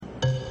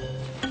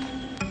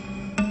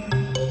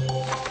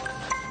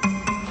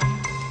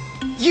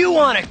You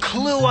want to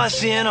clue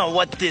us in on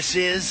what this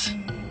is?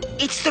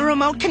 It's the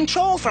remote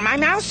control for my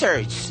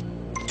mousers.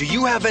 Do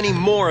you have any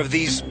more of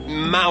these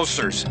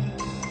mousers?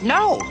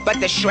 No, but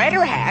the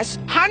shredder has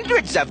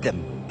hundreds of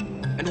them.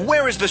 And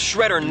where is the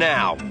shredder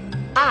now?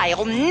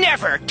 I'll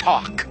never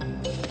talk.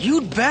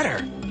 You'd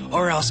better,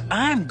 or else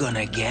I'm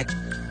gonna get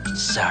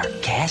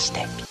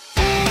sarcastic.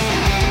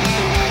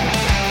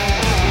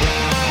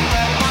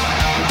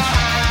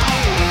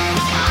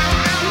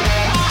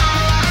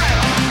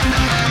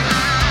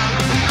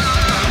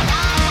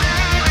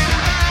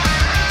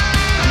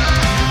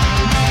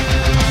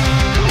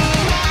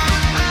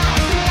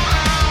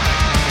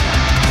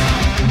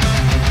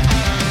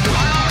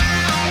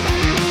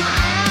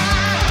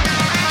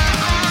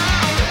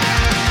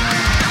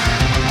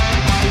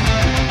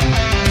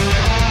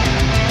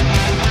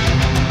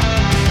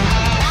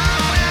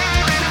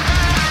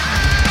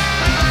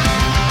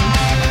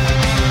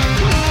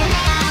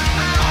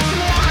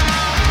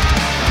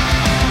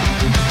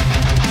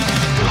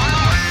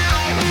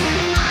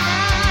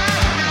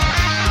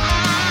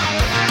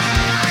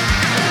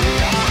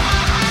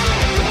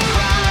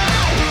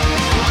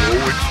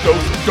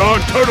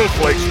 Don Turtle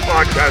Flakes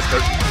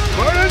podcasters.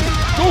 Vernon,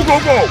 go, go,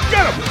 go.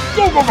 Get him.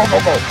 Go, go, go,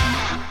 go, go.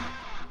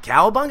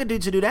 Cowabunga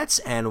dudes and dudettes,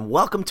 and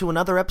welcome to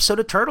another episode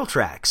of Turtle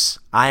Tracks.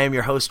 I am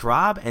your host,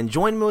 Rob, and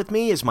joining with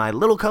me is my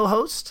little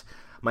co-host,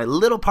 my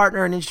little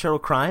partner in Ninja Turtle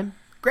crime,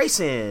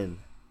 Grayson.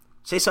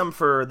 Say something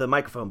for the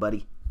microphone,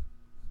 buddy.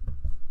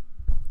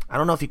 I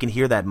don't know if you can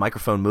hear that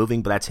microphone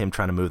moving, but that's him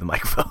trying to move the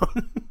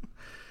microphone.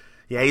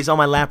 Yeah, he's on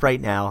my lap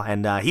right now,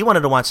 and he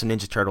wanted to watch some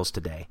Ninja Turtles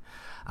today.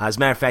 As a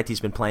matter of fact, he's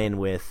been playing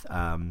with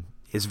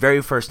his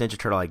very first Ninja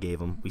Turtle I gave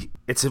him.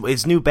 It's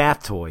his new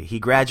bath toy. He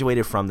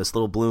graduated from this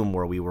little bloom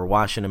where we were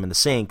washing him in the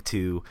sink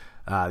to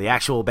the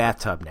actual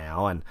bathtub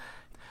now. And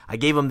I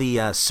gave him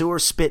the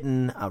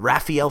sewer-spitting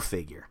Raphael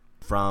figure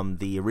from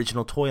the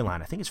original toy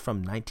line. I think it's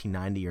from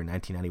 1990 or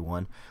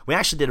 1991. We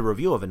actually did a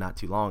review of it not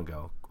too long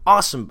ago.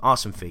 Awesome,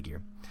 awesome figure.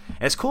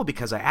 And it's cool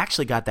because I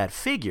actually got that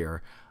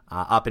figure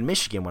up in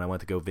Michigan when I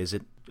went to go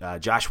visit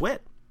Josh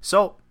Witt.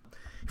 So,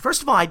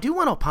 first of all, I do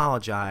want to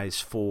apologize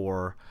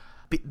for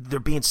there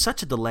being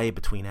such a delay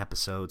between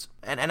episodes.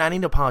 And I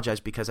need to apologize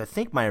because I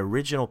think my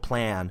original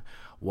plan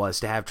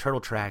was to have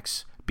Turtle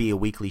Tracks be a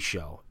weekly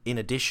show, in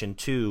addition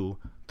to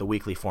the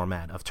weekly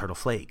format of Turtle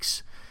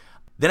Flakes.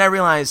 Then I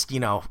realized,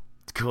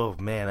 oh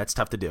man, that's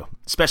tough to do,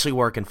 especially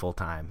working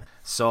full-time.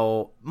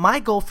 So my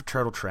goal for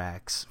Turtle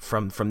Tracks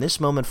from this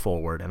moment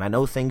forward, and I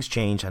know things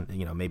change, and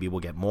maybe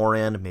we'll get more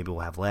in, maybe we'll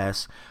have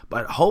less,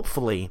 but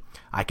hopefully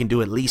I can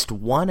do at least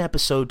 1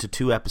 episode to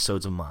 2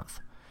 episodes a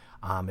month.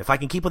 If I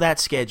can keep with that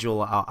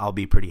schedule, I'll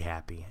be pretty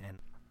happy. And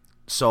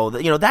so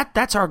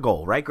that's our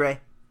goal, right,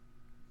 Gray?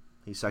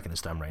 He's sucking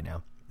his thumb right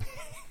now.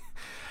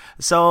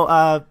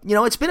 So,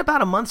 it's been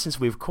about a month since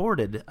we've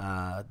recorded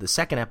the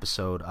second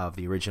episode of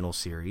the original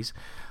series,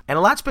 and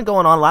a lot's been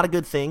going on, a lot of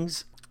good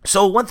things.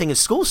 So one thing is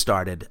school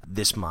started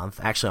this month,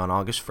 actually on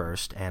August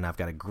 1st, and I've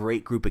got a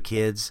great group of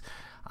kids.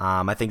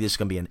 I think this is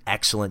going to be an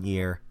excellent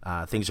year.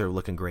 Things are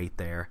looking great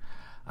there.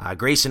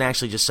 Grayson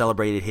actually just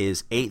celebrated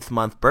his 8th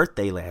month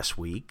birthday last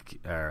week,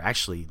 or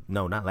actually,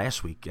 no, not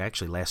last week,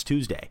 actually last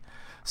Tuesday.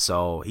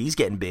 So he's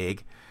getting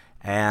big,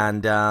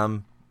 and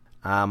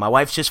my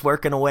wife's just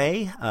working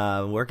away,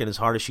 working as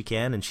hard as she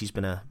can, and she's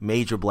been a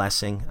major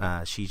blessing.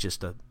 She's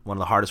just one of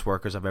the hardest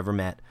workers I've ever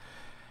met.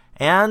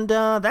 And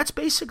that's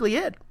basically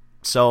it.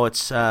 So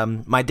it's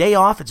my day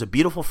off. It's a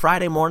beautiful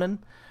Friday morning.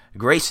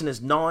 Grayson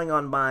is gnawing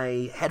on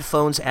my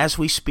headphones as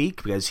we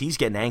speak because he's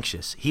getting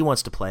anxious. He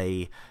wants to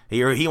play,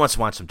 he wants to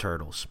watch some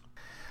Turtles.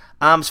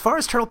 As far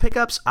as Turtle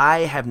pickups, I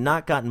have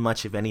not gotten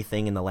much of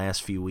anything in the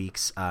last few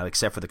weeks,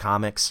 except for the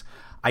comics.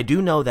 I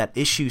do know that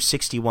issue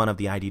 61 of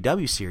the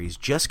IDW series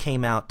just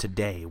came out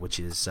today, which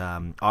is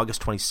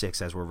August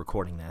 26th as we're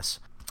recording this.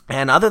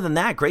 And other than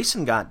that,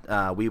 Grayson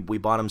got, we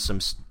bought him some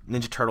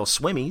Ninja Turtle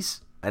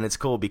swimmies, and it's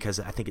cool because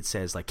I think it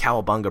says like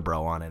Cowabunga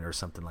Bro on it or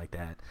something like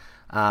that.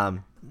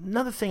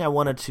 Another thing I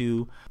wanted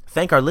to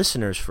thank our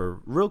listeners for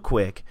real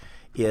quick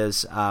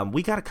is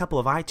we got a couple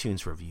of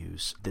iTunes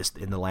reviews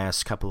in the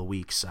last couple of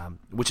weeks,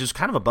 which is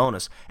kind of a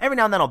bonus. Every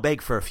now and then I'll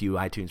beg for a few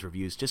iTunes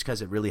reviews just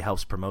because it really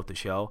helps promote the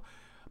show.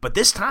 But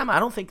this time, I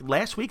don't think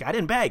last week I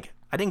didn't beg.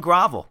 I didn't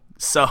grovel.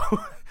 So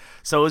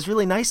it was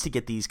really nice to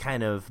get these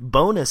kind of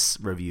bonus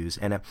reviews.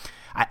 And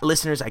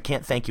listeners, I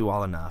can't thank you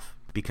all enough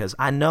because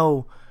I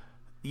know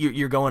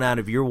you're going out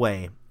of your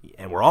way,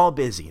 and we're all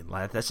busy.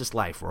 That's just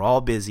life. We're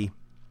all busy.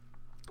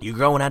 You're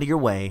going out of your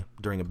way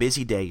during a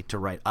busy day to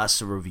write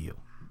us a review,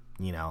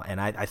 and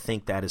I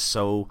think that is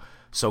so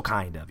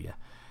kind of you.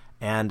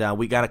 And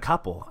we got a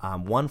couple.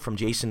 One from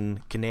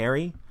Jason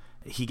Canary.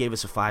 He gave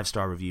us a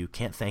 5-star review.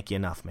 Can't thank you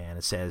enough, man.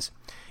 It says,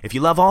 if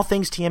you love all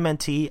things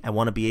TMNT and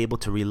want to be able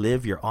to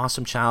relive your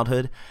awesome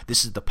childhood,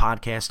 this is the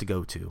podcast to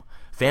go to.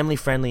 Family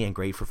friendly and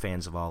great for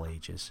fans of all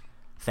ages.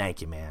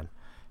 Thank you, man.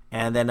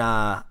 And then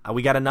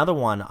we got another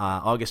one,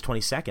 August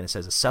 22nd. It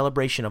says, a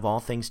celebration of all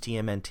things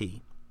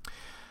TMNT.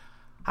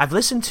 I've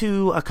listened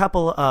to a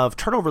couple of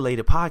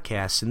turtle-related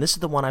podcasts, and this is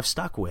the one I've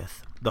stuck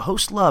with. The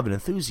host love and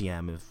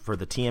enthusiasm for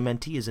the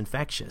TMNT is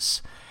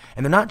infectious,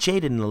 and they're not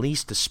jaded in the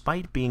least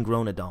despite being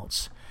grown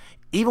adults.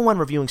 Even when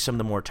reviewing some of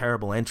the more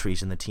terrible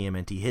entries in the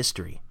TMNT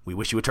history, we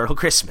wish you a Turtle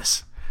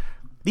Christmas.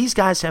 These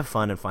guys have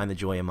fun and find the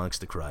joy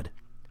amongst the crud.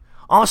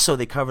 Also,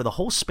 they cover the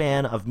whole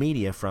span of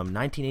media from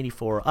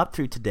 1984 up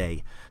through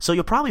today, so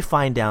you'll probably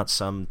find out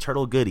some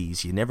turtle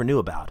goodies you never knew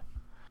about.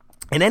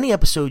 In any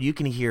episode, you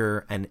can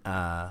hear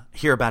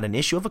about an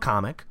issue of a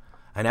comic,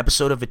 an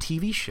episode of a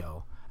TV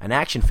show, an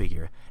action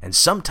figure, and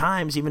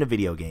sometimes even a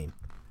video game.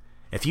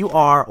 If you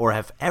are or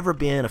have ever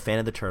been a fan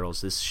of the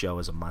Turtles, this show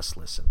is a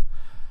must-listen.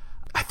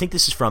 I think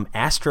this is from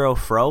Astro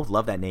Fro.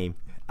 Love that name.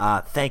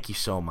 Thank you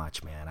so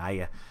much, man.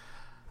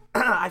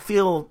 I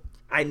feel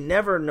I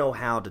never know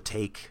how to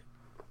take...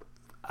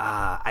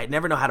 I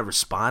never know how to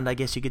respond, I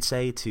guess you could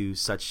say, to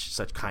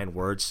such kind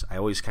words. I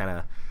always kind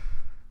of,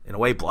 in a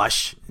way,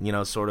 blush,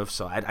 sort of.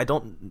 So I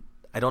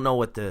don't know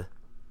what to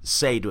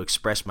say to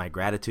express my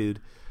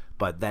gratitude,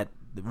 but that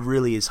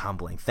really is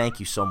humbling. Thank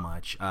you so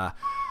much.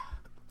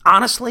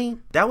 Honestly,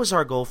 that was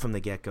our goal from the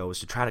get-go, was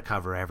to try to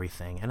cover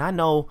everything. And I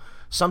know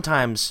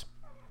sometimes,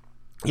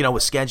 with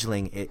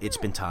scheduling, it's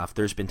been tough.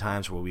 There's been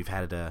times where we've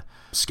had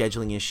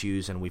scheduling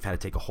issues, and we've had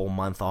to take a whole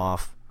month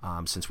off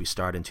since we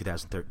started in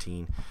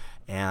 2013.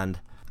 And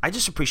I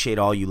just appreciate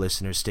all you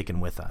listeners sticking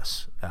with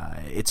us.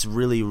 It's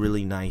really,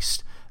 really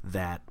nice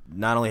that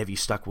not only have you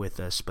stuck with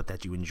us, but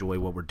that you enjoy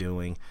what we're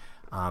doing.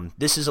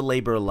 This is a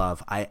labor of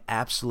love. I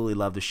absolutely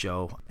love the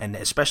show, and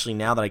especially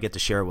now that I get to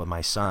share it with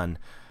my son.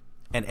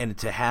 And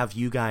to have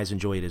you guys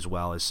enjoy it as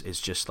well is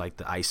just like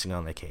the icing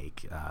on the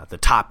cake, the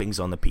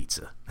toppings on the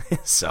pizza.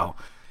 So,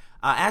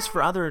 as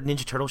for other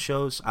Ninja Turtle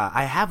shows,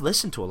 I have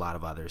listened to a lot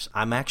of others.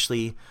 I'm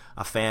actually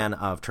a fan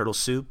of Turtle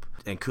Soup,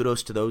 and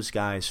kudos to those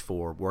guys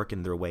for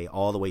working their way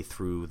all the way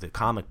through the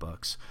comic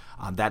books.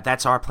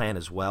 That's our plan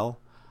as well,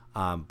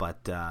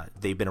 but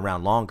they've been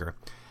around longer.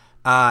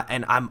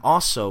 And I'm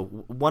also,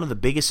 one of the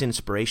biggest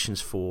inspirations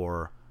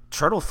for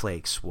Turtle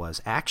Flakes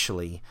was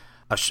actually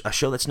a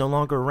show that's no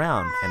longer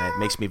around, and it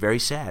makes me very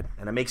sad,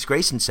 and it makes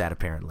Grayson sad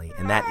apparently,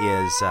 and that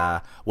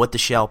is What the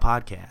Shell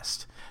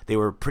podcast. They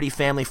were pretty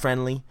family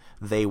friendly,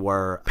 they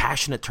were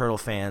passionate Turtle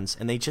fans,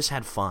 and they just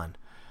had fun.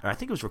 I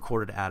think it was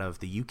recorded out of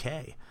the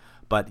UK,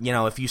 but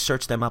if you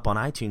search them up on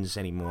iTunes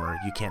anymore,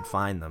 you can't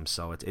find them,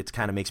 so it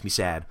kind of makes me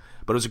sad.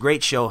 But it was a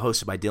great show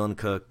hosted by Dylan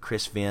Cook,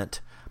 Chris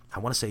Vint, I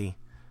want to say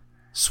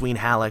Sween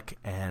Halleck,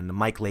 and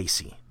Mike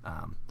Lacey.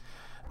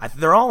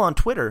 They're all on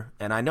Twitter,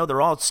 and I know they're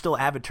all still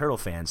avid Turtle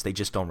fans. They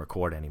just don't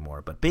record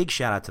anymore. But big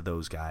shout out to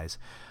those guys.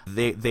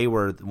 They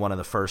were one of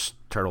the first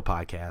Turtle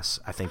podcasts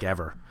I think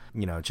ever.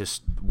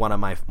 Just one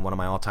of my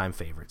all time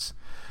favorites.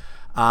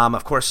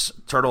 Of course,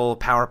 Turtle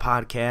Power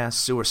Podcast,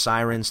 Sewer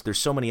Sirens. There's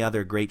so many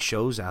other great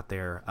shows out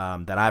there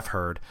that I've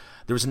heard.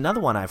 There was another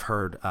one I've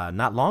heard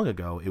not long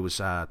ago. It was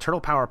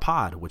Turtle Power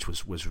Pod, which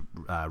was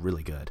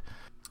really good.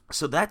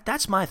 So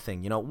that's my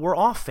thing. We're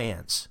all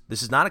fans.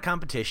 This is not a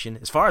competition.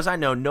 As far as I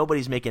know,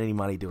 nobody's making any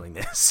money doing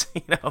this.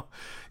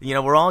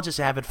 We're all just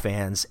avid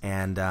fans,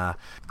 and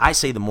I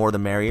say the more the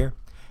merrier.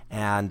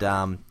 And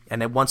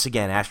then once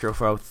again,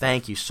 Astrofro,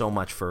 thank you so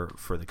much for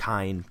the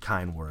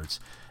kind words.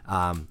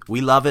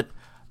 We love it.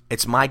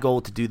 It's my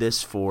goal to do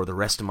this for the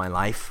rest of my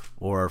life,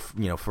 or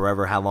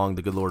forever, how long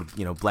the good Lord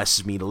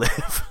blesses me to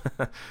live.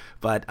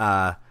 But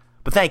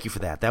thank you for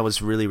that. That was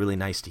really, really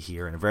nice to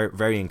hear, and very,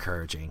 very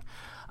encouraging.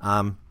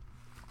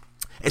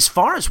 As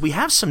far as we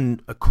have some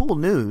cool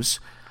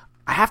news,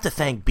 I have to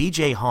thank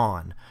BJ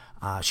Hahn.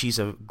 She's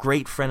a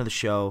great friend of the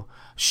show.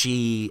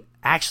 She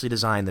actually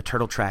designed the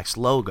Turtle Tracks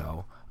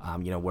logo,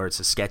 where it's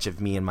a sketch of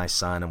me and my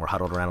son, and we're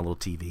huddled around a little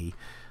TV.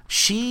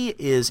 She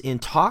is in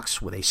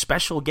talks with a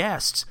special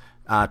guest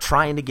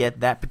trying to get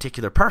that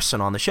particular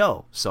person on the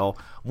show. So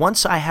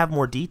once I have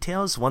more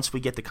details, once we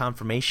get the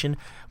confirmation,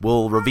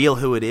 we'll reveal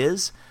who it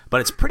is. But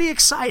it's pretty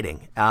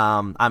exciting.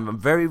 I'm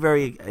very,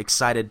 very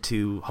excited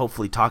to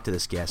hopefully talk to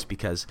this guest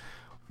because,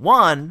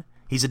 one,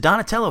 he's a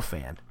Donatello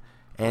fan,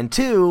 and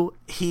two,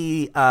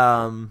 he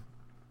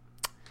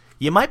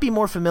you might be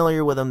more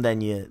familiar with him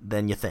than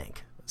you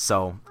think.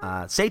 So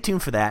stay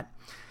tuned for that.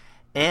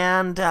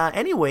 And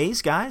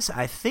anyways, guys,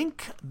 I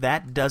think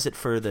that does it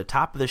for the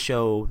top of the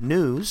show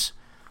news.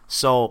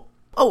 So,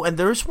 and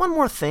there's one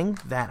more thing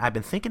that I've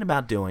been thinking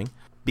about doing.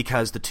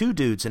 Because the Two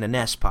Dudes in a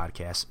Nest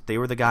podcast, they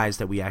were the guys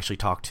that we actually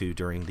talked to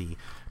during the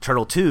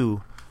Turtles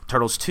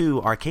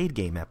 2 arcade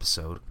game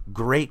episode.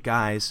 Great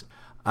guys.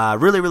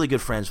 Really, really good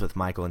friends with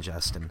Michael and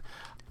Justin.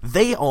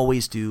 They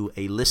always do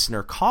a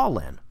listener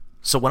call-in.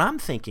 So what I'm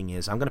thinking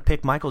is, I'm going to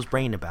pick Michael's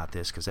brain about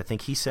this because I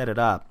think he set it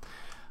up.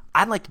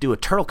 I'd like to do a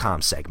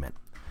TurtleCom segment.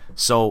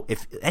 So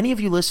if any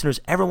of you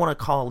listeners ever want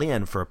to call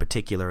in for a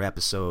particular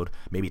episode,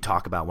 maybe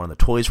talk about one of the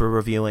toys we're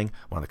reviewing,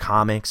 one of the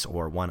comics,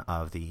 or one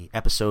of the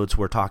episodes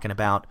we're talking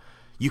about,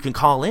 you can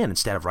call in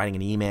instead of writing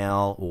an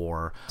email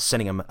or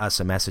sending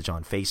us a message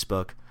on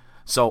Facebook.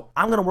 So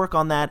I'm going to work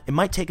on that. It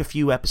might take a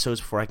few episodes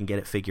before I can get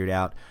it figured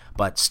out,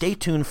 but stay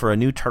tuned for a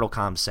new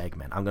TurtleCom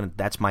segment.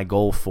 That's my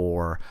goal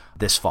for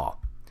this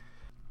fall.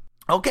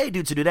 Okay,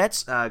 dudes and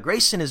dudettes,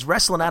 Grayson is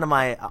wrestling out of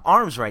my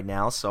arms right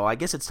now, so I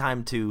guess it's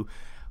time to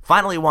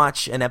finally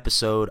watch an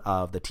episode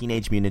of the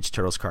Teenage Mutant Ninja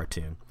Turtles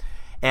cartoon.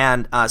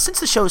 And since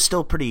the show is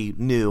still pretty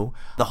new,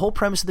 the whole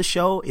premise of the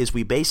show is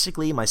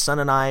my son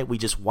and I, we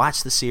just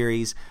watch the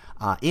series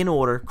in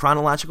order,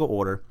 chronological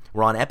order.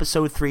 We're on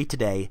episode 3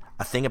 today,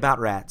 A Thing About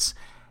Rats.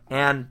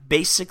 And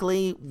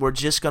basically, we're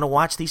just going to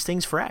watch these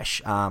things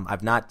fresh.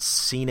 I've not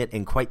seen it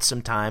in quite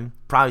some time,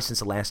 probably since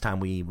the last time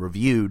we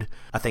reviewed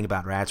A Thing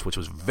About Rats, which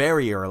was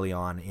very early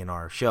on in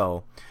our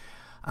show.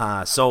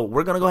 So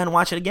we're going to go ahead and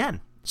watch it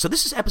again. So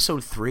this is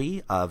episode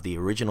 3 of the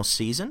original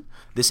season.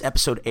 This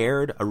episode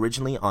aired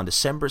originally on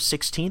December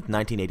 16th,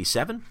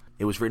 1987.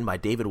 It was written by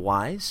David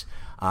Wise,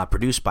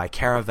 produced by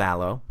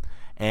Caravallo,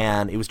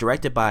 and it was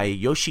directed by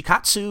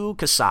Yoshikatsu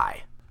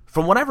Kasai.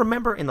 From what I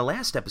remember in the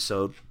last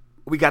episode,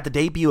 we got the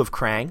debut of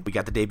Krang, we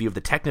got the debut of the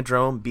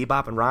Technodrome,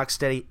 Bebop, and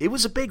Rocksteady. It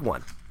was a big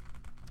one.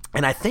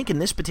 And I think in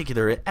this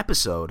particular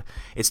episode,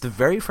 it's the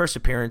very first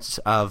appearance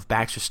of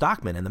Baxter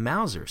Stockman and the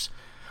Mousers,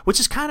 which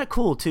is kind of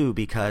cool, too,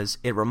 because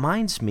it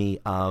reminds me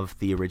of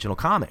the original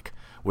comic,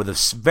 where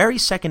the very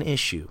second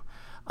issue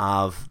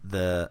of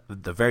the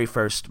very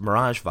first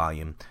Mirage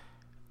volume,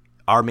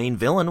 our main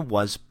villain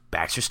was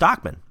Baxter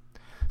Stockman.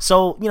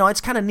 So,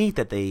 it's kind of neat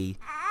that they...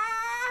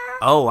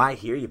 Oh, I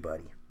hear you,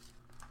 buddy.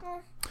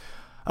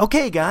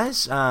 Okay, guys,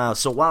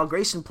 so while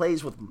Grayson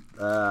plays with...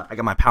 I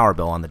got my power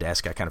bill on the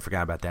desk. I kind of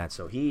forgot about that.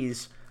 So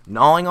he's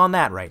gnawing on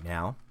that right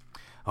now.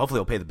 Hopefully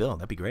he'll pay the bill.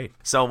 That'd be great.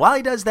 So while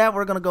he does that,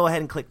 we're going to go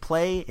ahead and click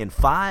play in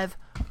 5,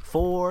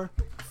 4,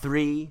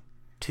 3,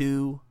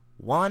 2,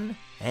 1,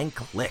 and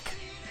click.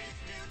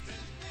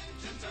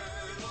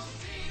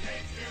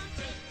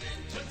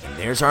 And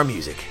there's our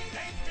music.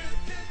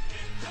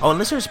 Oh, and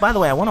listeners, by the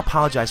way, I want to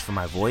apologize for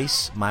my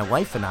voice. My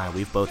wife and I,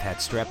 we've both had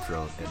strep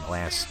throat in the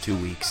last 2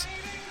 weeks.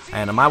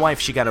 And my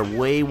wife, she got it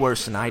way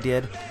worse than I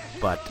did.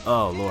 But,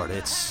 oh, Lord,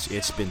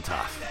 it's been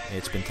tough.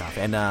 It's been tough.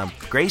 And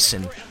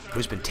Grayson,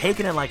 who's been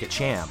taking it like a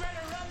champ,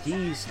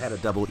 he's had a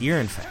double ear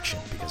infection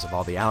because of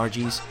all the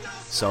allergies.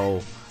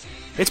 So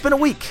it's been a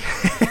week.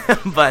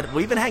 But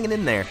we've been hanging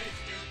in there.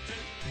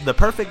 The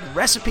perfect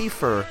recipe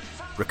for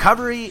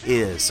recovery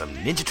is some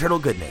Ninja Turtle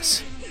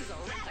goodness.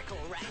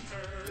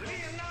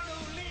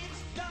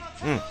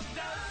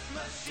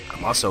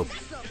 I'm also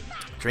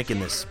drinking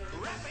this.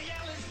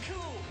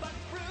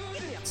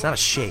 It's not a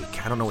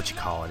shake. I don't know what you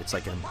call it. It's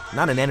like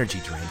not an energy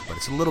drink, but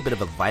it's a little bit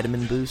of a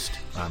vitamin boost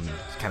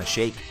kind of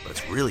shake, but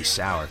it's really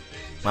sour.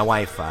 My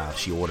wife,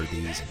 she ordered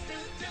these.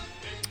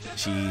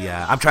 And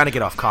I'm trying to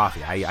get off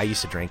coffee. I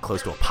used to drink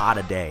close to a pot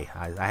a day.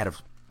 I had a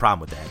problem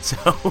with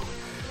that.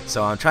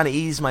 So I'm trying to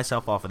ease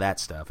myself off of that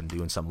stuff and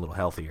doing something a little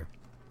healthier.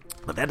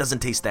 But that doesn't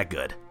taste that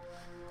good.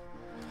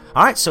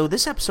 Alright, so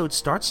this episode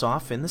starts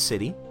off in the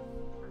city.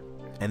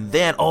 And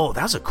then, oh,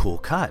 that was a cool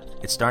cut.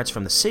 It starts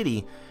from the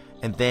city,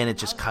 and then it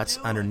just cuts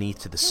underneath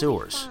to the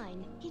sewers.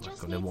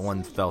 In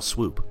one fell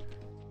swoop.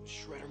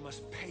 Shredder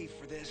must pay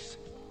for this.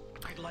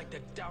 I'd like to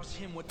douse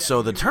him with that.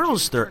 So the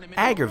Turtles, they're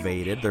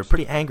aggravated. They're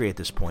pretty angry at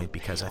this point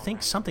because I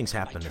think something's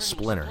happened to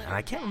Splinter. And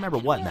I can't remember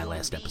what in that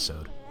last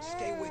episode.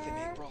 Stay with him,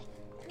 April.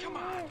 Come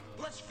on,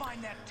 let's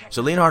find that tech.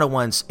 So Leonardo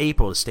wants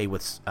April to stay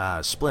with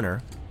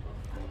Splinter.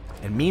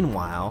 And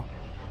meanwhile,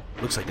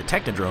 looks like the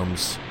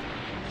Technodrome's...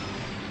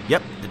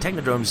 Yep, the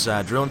Technodrome's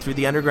drilling through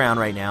the underground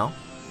right now.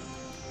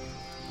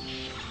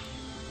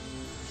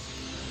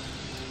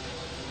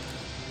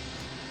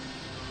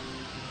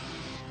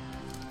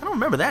 I don't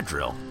remember that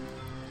drill.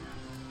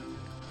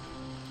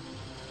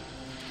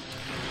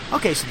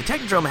 Okay, so the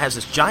Technodrome has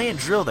this giant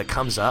drill that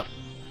comes up.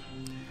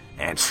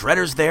 And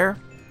Shredder's there.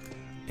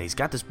 And he's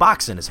got this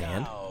box in his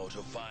hand. Now to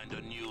find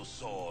a new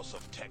source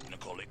of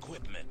technical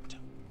equipment.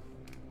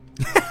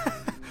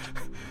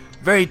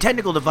 Very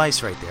technical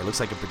device right there.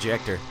 Looks like a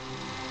projector.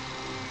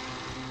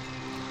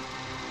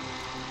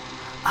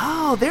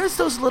 Oh, there's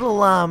those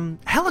little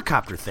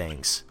helicopter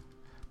things.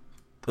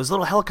 Those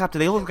little helicopter,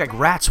 they look like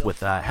rats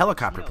with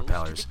helicopter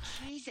propellers.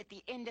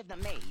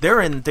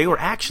 They were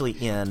actually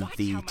in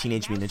the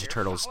Teenage Mutant Ninja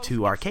Turtles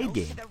 2 arcade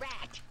game.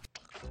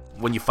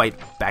 When you fight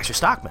Baxter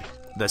Stockman,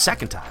 the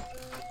second time.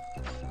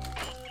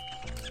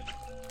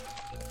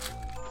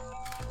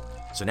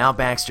 So now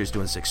Baxter's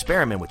doing this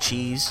experiment with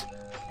Cheese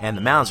and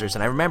the Mousers,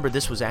 and I remember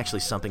this was actually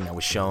something that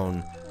was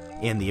shown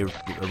in the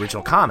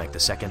original comic, the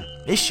second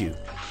issue.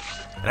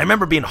 And I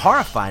remember being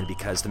horrified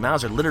because the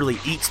Mouser literally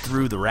eats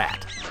through the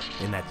rat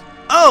in that.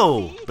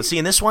 Oh! But see,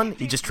 in this one,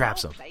 he just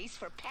traps him. Place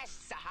for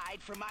pests to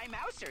hide from my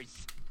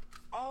mousers.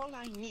 All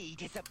I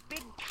need is a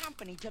big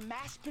company to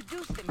mass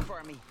produce them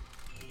for me.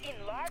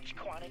 In large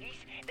quantities,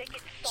 they can.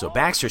 So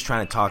Baxter's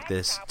trying to talk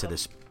this to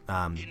this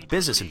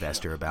business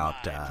investor about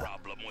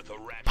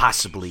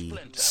possibly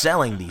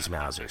selling these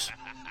Mousers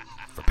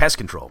for pest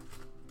control.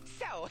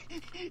 So,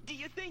 do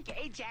you think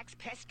Ajax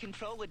Pest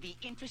Control would be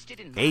interested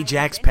in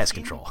Ajax Pest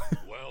Control.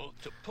 Well,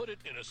 to put it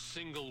in a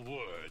single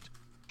word,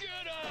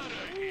 Get out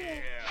of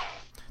here!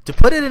 To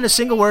put it in a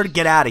single word,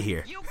 get out of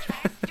here. You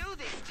can't do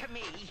this to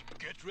me.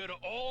 Get rid of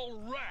all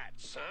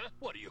rats, huh?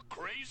 What are you,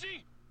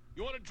 crazy?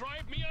 You want to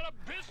drive me out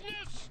of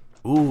business?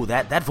 Ooh,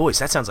 that voice,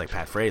 that sounds like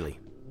Pat Fraley.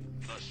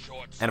 The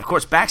short And of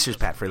course, Baxter's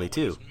Pat Fraley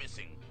too.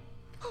 missing.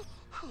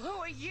 Who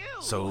are you?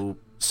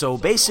 So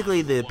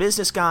basically, the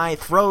business guy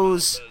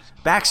throws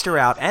Baxter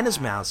out and his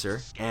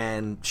Mauser,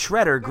 and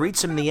Shredder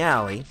greets him in the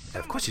alley. And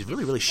of course, he's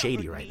really, really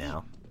shady right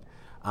now.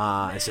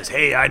 And says,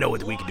 "Hey, I know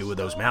what we can do with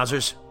those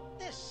Mausers."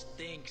 This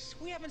stinks.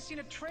 We haven't seen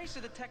a trace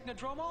of the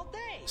Technodrome all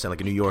day. Sound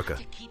like a New Yorker.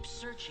 Keep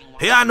searching.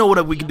 Hey, I know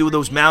what we can do with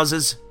those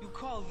Mausers. You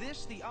call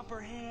this the upper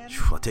hand?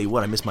 Phew, I'll tell you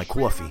what, I miss my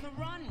coffee. On the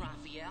run,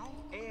 Raphael.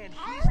 And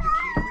he's the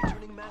key to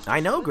returning Master I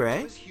know, Splinter Gray.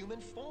 to his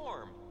human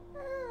form.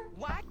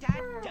 What a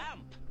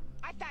dump!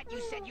 I thought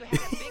you said you had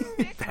a big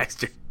business.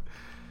 Baxter.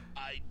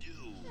 I do.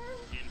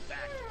 In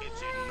fact,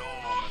 it's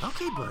enormous.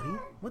 Okay, buddy,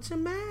 what's the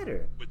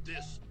matter? With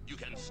this, you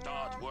can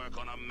start work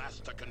on a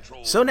master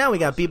control. So now we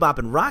got Bebop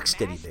and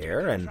Rocksteady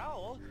there, and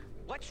Control?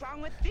 What's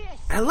wrong with this?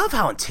 I love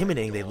how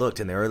intimidating they looked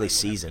in the early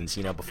seasons,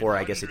 before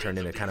I guess they turned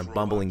into kind of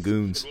bumbling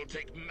goons. It will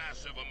take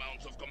massive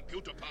amounts of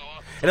computer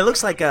power. And it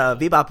looks like Bebop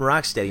and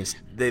Rocksteady,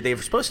 they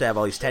were supposed to have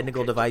all these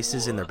technical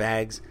devices in their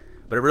bags,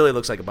 but it really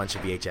looks like a bunch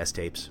of VHS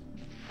tapes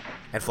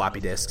and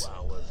floppy disks.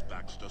 Hours,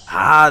 Baxter said.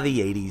 Ah,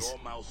 the 80s. Your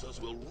mousers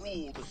will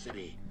rule the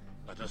city.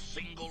 Not a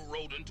single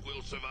rodent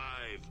will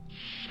survive.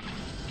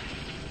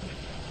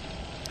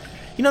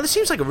 This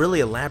seems like a really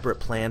elaborate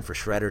plan for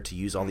Shredder to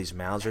use all these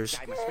Mausers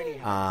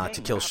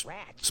to kill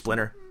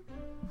Splinter.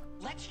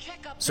 Let's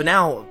check up. So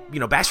now,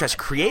 Baxter has to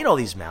create all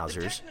these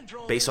Mausers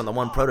based on the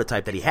one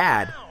prototype that he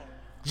had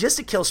just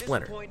to kill At this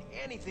Splinter. point,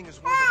 anything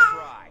is worth a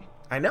try.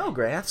 I know,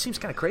 Gray. That seems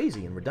kind of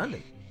crazy and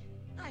redundant.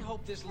 I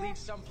hope this leads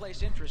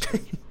someplace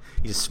interesting.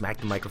 He just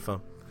smacked the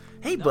microphone.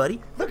 Hey, buddy.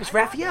 Look, it's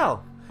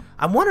Raphael.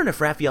 I'm wondering if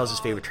Raphael's his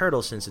favorite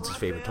turtle since it's his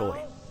favorite toy.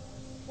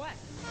 What?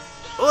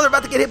 Oh, they're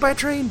about to get hit by a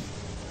train.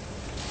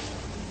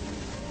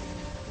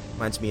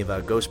 Reminds me of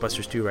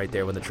Ghostbusters 2 right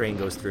there when the train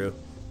goes through.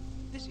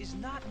 This is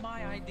not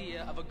my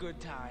idea of a good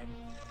time.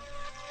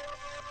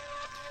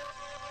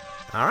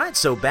 All right,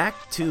 so back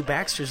to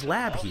Baxter's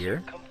lab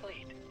here.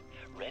 Complete.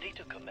 Ready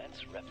to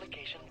commence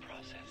replication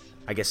process.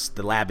 I guess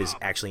the lab is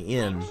actually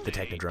in the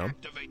Technodrome.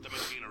 Activate the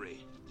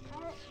machinery.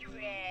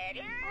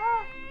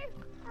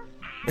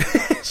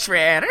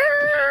 Shredder!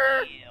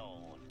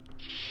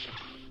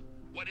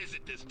 What is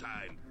it this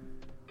time?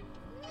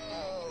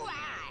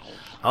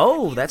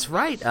 Oh, that's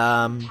right.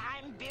 I'm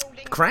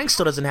building. Krang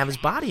still doesn't have his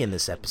body in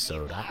this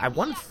episode. I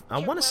want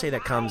to say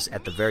that comes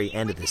at the very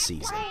end of this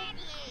season.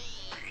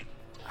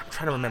 I'm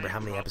trying to remember how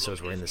many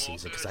episodes were in this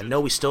season, because I know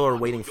we still are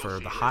waiting for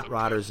the Hot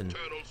Rodders and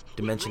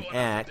Dimension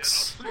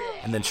X,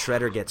 and then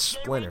Shredder gets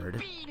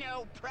splintered.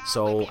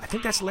 So I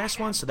think that's the last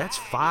one, so that's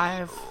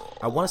 5.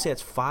 I want to say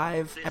that's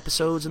 5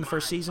 episodes in the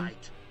first season.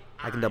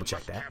 I can double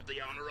check that. Have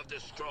the honor of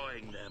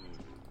destroying them.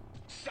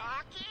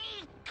 Saki,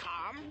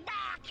 come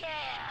back here.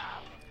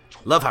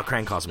 Love how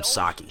Krang calls him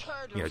Saki.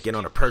 Get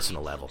on a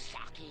personal level.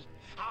 Saki,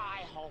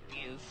 I hope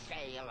you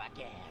fail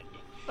again.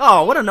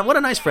 Oh, what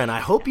a nice friend. I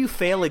hope you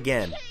fail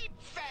again. Keep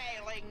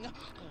failing.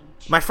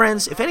 My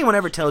friends, if anyone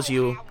ever tells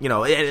you,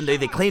 and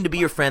they claim to be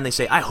your friend, they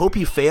say, I hope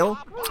you fail,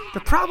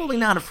 they're probably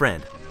not a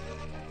friend.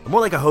 They're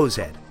more like a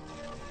hosehead.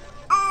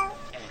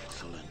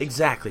 Excellent.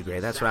 Exactly, Gray.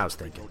 That's what I was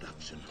thinking.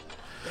 Production.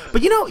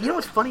 But you know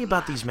what's funny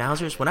about these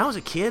Mausers? When I was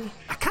a kid,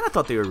 I kind of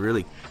thought they were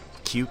really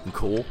cute and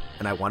cool,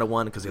 and I wanted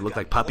one because they looked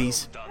like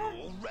puppies. Done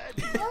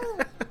already.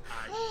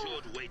 I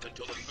should wait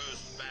until the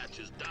first batch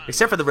is done.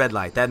 Except for the red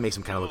light. That makes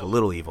them kind of look a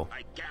little evil.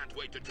 I can't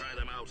wait to try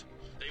them out.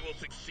 They will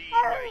succeed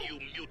where you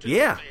mutants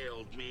Yeah.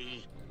 failed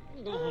me.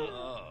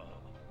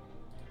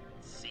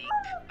 Seek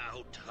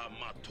out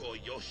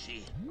Hamato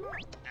Yoshi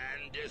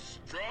and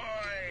destroy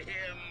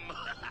him.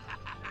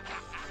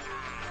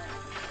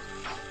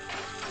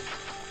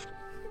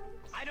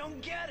 I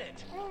don't get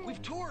it.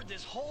 We've toured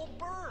this whole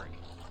burg,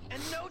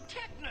 and no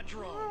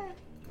Technodrome.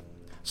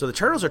 So the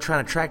turtles are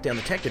trying to track down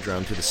the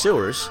Technodrome through the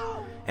sewers,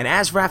 and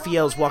as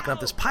Raphael's walking up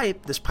this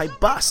pipe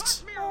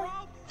busts.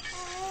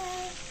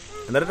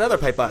 And then another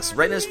pipe busts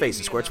right in his face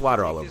and squirts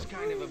water all over This him.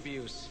 kind of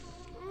abuse.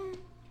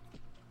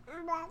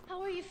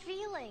 How are you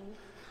feeling?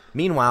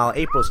 Meanwhile,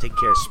 April's taking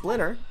care of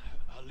Splinter.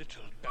 A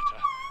little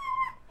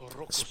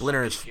better.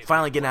 Splinter is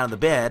finally getting out of the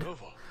bed.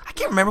 I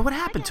can't remember what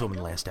happened to him in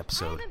the last I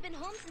episode. haven't been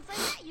home since I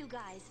met you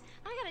guys.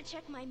 I gotta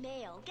check my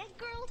mail, get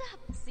girled up,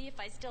 see if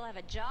I still have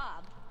a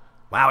job.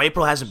 Wow,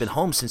 April hasn't been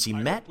home since she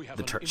met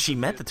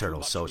the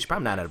turtles, so she's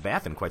probably not out of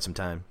bath in quite some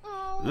time.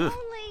 Oh, Ugh.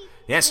 only.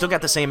 Yeah, still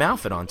got the same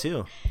outfit on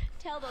too.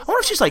 Tell those I wonder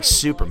if she's like pretty boys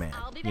Superman.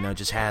 I'll be back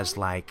Just soon. has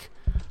like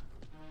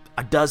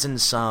a dozen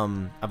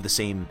some of the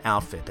same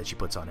outfit that she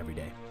puts on every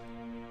day.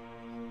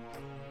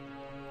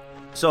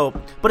 So,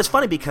 but it's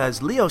funny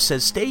because Leo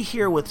says stay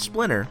here with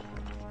Splinter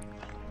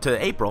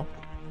to April,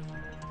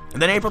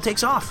 and then April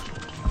takes off.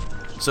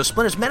 So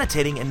Splinter's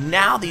meditating, and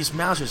now these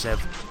Mausers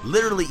have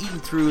literally eaten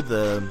through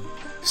the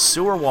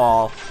sewer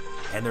wall,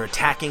 and they're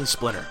attacking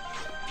Splinter.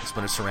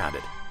 Splinter's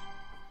surrounded,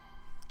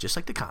 just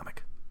like the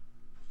comic.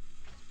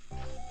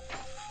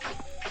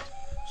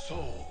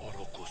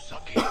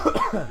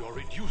 You're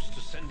reduced to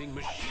sending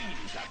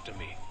machines after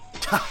me.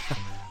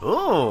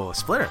 Ooh,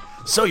 Splinter.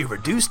 So you're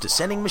reduced to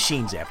sending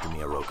machines after me,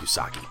 Oroku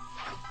Saki.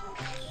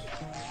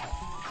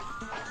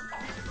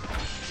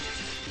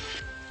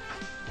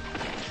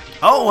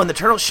 Oh, and the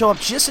turtles show up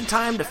just in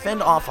time to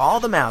fend off all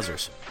the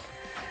Mousers.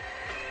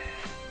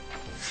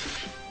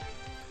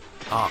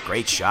 Oh,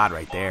 great shot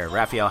right there.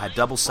 Raphael had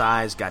double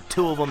size, got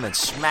two of them, and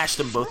smashed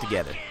them both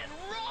together.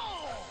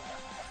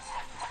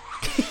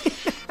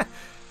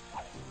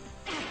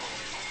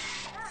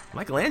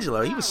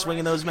 Michelangelo, he was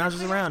swinging those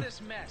Mousers around.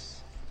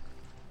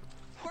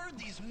 Where'd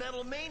these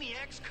metal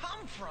maniacs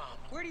come from?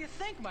 Where do you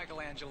think,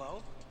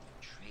 Michelangelo?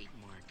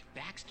 Trademark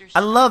Baxter. I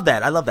love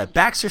that. I love that.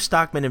 Baxter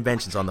Stockman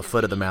inventions on the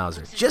foot of the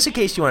Mauser, just in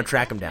case you want to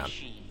track him down.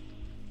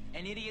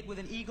 An idiot with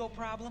an ego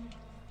problem?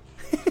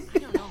 I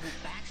don't know who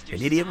Baxter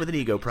An idiot with an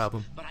ego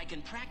problem. but I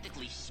can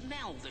practically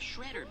smell the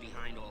shredder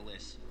behind all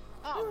this.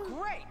 Oh,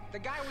 great! The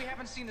guy we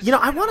haven't seen. You know,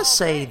 I want to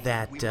say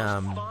that.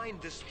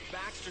 Find this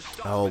Baxter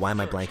Stockman Oh, why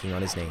am I first. blanking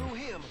on his name? Through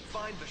him,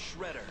 find the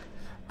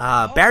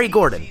shredder. Barry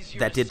Gordon,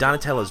 that did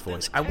Donatello's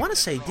voice. I want to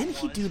say, didn't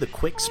he do the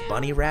Quicks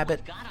Bunny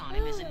Rabbit? Got on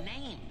him is a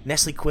name.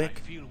 Nestle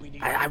Quick?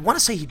 I want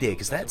to say he did,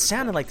 because that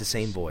sounded like the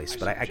same voice,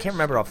 but I can't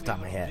remember off the top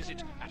of my head.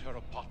 Visit at her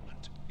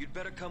apartment. You'd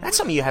better come That's with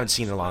something us. you haven't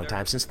seen in a long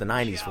time, since the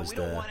 90s Yeah, was we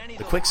don't the want any of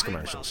those Quicks ring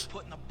commercials. mouths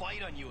putting a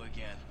bite on you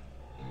again.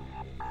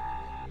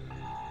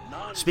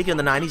 Speaking of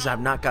the 90s, I've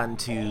not gotten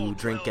to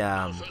drink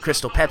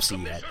Crystal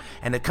Pepsi yet,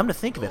 and to come to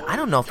think of it, I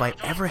don't know if I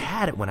ever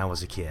had it when I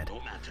was a kid.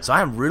 So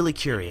I am really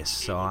curious,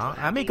 so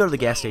I may go to the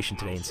gas station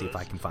today and see if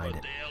I can find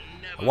it,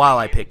 while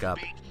I pick up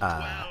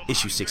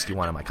issue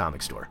 61 at my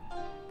comic store.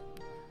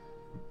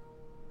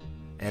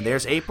 And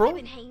there's April.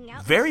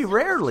 Very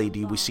rarely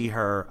do we see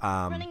her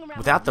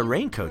without the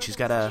raincoat. She's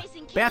got a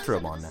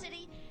bathrobe on now.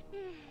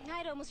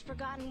 I'd almost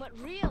forgotten what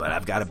real. But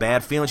I've got a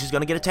bad feeling she's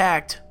going to get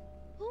attacked.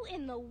 Who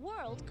in the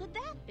world could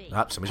that be?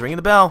 Oh, somebody's ringing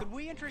the bell. Could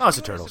we interest Oh, it's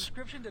the you in a Turtles.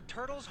 subscription to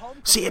Turtles Home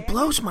See, it Companion?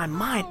 blows my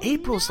mind.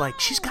 April's like,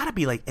 she's got to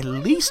be like at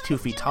least 2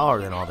 feet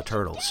taller than all the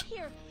turtles. Get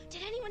here.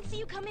 Did anyone see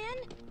you come in?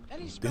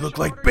 Any They look special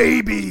like orders or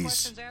babies.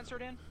 questions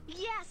answered in?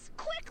 Yes,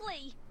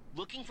 quickly.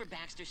 Looking for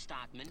Baxter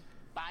Stockman.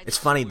 By It's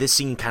the funny, sewer. this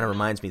scene kind of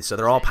reminds me. So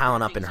they're all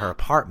piling up in her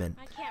apartment,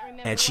 I can't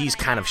remember. and she's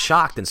what I kind of asked.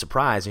 shocked and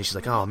surprised, and she's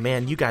like, oh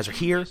man, you guys are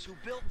here?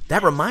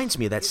 That reminds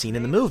me of that scene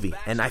in the movie.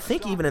 And I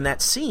think even in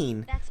that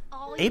scene, That's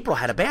all you April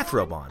had a want to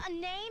bathrobe know? on. A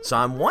name? So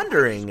I'm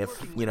wondering if,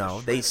 you know,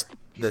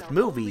 the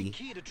movie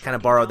kind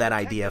of borrowed that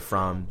idea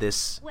from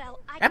this Well,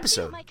 I can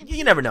episode. feel my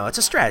You never know. It's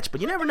a stretch, but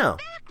you never know.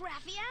 Back,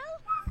 Raphael.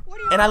 What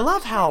do you And I want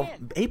love to how get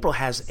in? April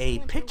has a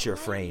picture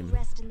frame,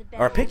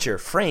 or a picture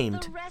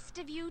framed The rest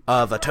of you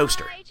of a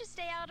toaster. try to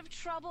stay out of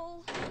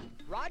trouble.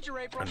 Roger,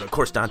 April. And of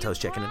course, Danto's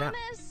checking it out.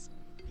 Promise?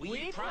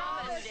 We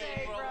promised,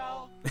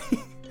 April.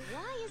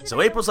 Why isn't So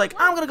it April's like,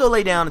 I'm going to go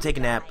lay down and take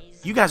a nap.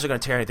 You guys are going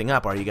to tear anything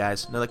up, are you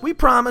guys? And they're like, we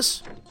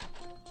promise.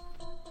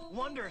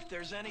 Wonder if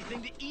there's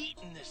anything to eat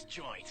in this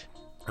joint.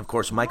 Of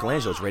course,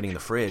 Michelangelo's raiding the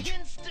fridge.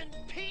 Instant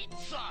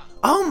pizza.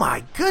 Oh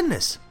my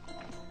goodness!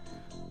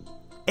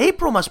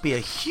 April must be a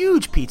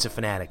huge pizza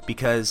fanatic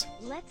because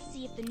Let's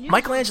see if the new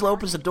Michelangelo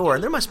opens the door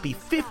and there must be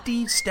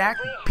 50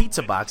 stacked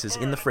pizza boxes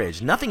in the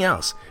fridge. Nothing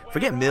else.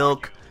 Forget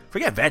milk,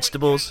 forget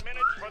vegetables.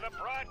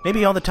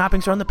 Maybe all the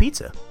toppings are on the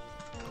pizza.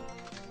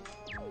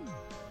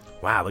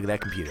 Wow, look at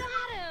that computer.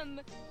 Got him.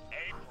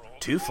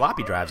 2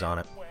 floppy drives on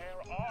it. Where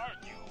are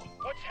you?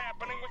 What's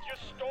happening with your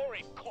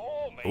story?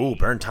 Call me. Ooh,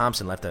 Bern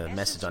Thompson left a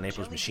message on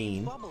April's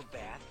machine. Bubble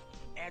bath.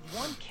 Add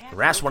one capful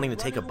Ras wanting to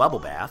take a running bubble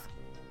water. bath.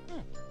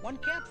 One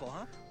capful,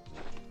 huh?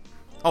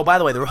 Oh, by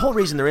the way, the whole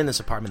reason they're in this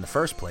apartment in the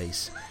first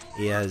place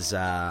is,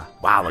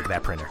 wow, look at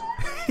that printer.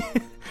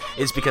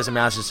 It's because the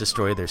mouse has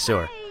destroyed their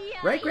sewer.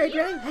 Right, Greg?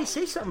 Hey,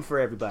 say something for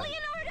everybody.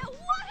 Leonardo,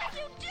 what are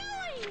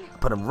you doing?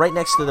 Put him right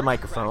next to the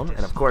microphone,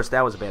 and of course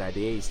that was a bad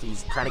idea.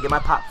 He's trying to get my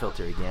pop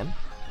filter again.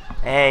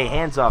 Hey,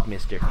 hands off,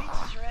 mister.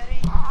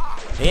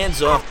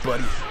 Hands off,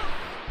 buddy.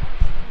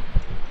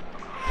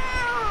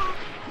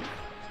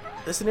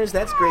 Listeners,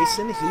 that's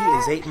Grayson. He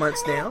is 8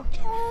 months now.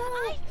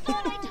 I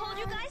thought I told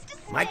you guys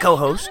to My stay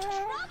co-host. out of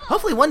trouble.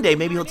 Hopefully one day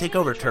maybe he'll take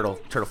over Turtle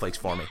Flakes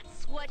for me.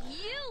 That's what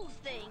you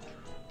think.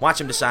 Watch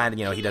him decide,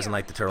 you know, he doesn't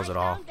like the turtles at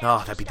all. Oh,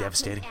 that'd be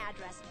devastating.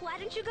 Address. Why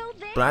don't you go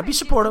there But I'd be and do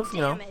supportive, some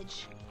you know.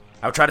 damage?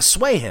 I would try to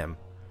sway him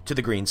to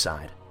the green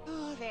side.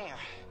 Oh, there.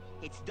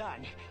 It's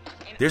done.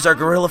 And There's our I'm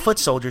gorilla ready. foot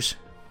soldiers.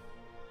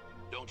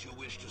 Don't you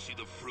wish to see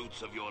the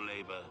fruits of your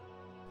labor?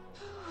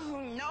 Oh,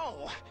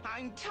 no,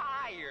 I'm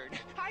tired.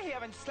 I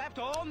haven't slept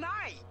all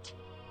night.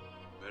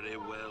 Very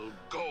well,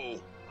 go.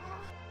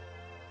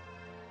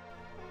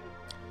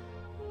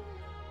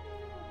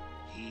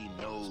 He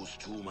knows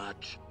too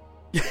much.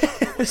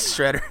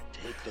 Shredder.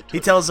 Take the He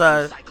turtle tells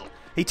cycle.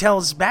 he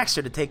tells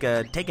Baxter to take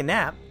a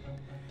nap,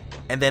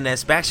 and then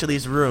as Baxter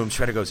leaves the room,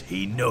 Shredder goes,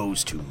 "He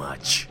knows too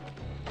much."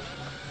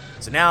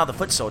 So now the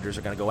foot soldiers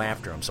are going to go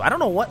after him. So I don't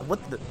know what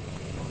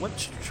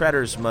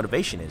Shredder's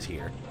motivation is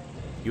here.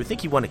 You would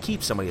think he'd want to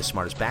keep somebody as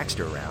smart as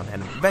Baxter around,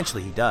 and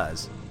eventually he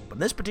does. But in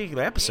this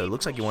particular episode, it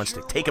looks like he wants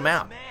to take him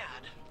out. Mad.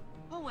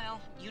 Oh, well,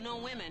 you know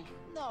women.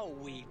 No,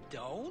 we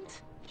don't.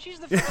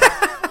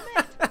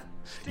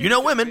 You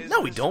know women?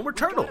 No, we don't. We're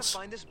turtles.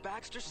 Find this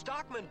Baxter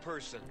Stockman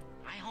person.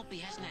 I hope he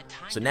hasn't had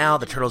time. So now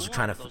the turtles are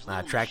trying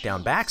to track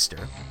down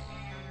Baxter.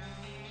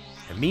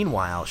 And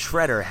meanwhile,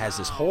 Shredder has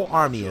this whole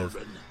army of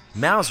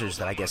Mousers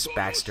that I guess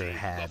Baxter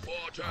had.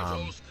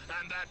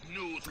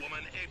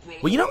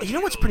 Well, you know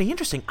what's pretty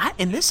interesting?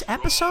 In this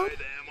episode,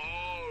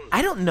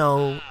 I don't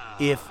know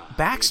if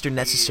Baxter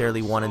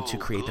necessarily wanted to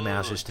create the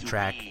Mousers to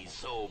track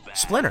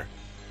Splinter.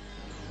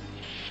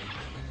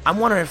 I'm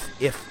wondering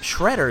if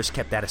Shredder's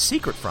kept that a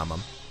secret from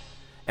him,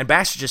 and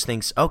Baxter just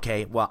thinks,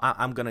 okay, well,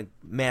 I'm going to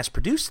mass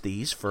produce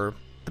these for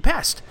the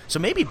pest. So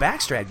maybe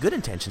Baxter had good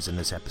intentions in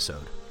this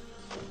episode.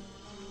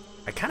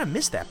 I kind of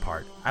missed that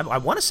part. I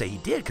want to say he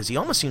did, because he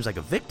almost seems like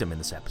a victim in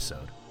this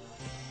episode.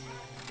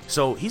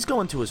 So he's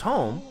going to his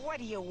home, What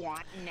do you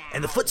want now?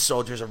 and the foot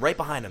soldiers are right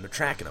behind him. They're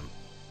tracking him.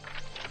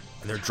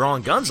 And they're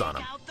drawing guns on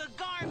him. Out the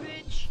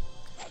garbage.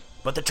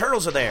 But the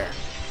turtles are there.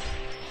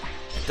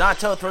 And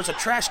Donatello throws a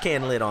trash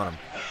can lid on him.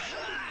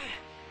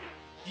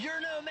 You're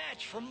no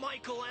match for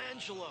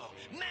Michelangelo,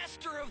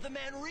 master of the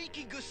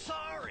Manriki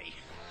Gusari.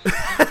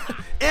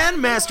 And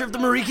master of the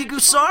Mariki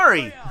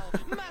Gusari.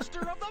 Master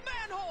of the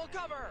manhole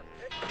cover.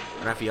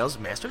 Raphael's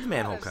master of the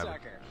manhole cover.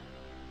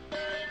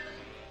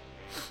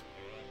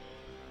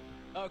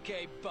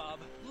 Okay, bub,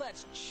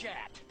 let's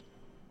chat.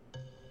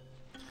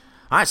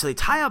 Alright, so they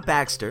tie up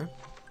Baxter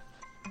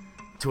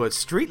to a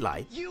street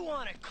light. You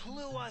want to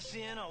clue us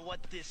in on what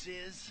this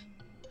is?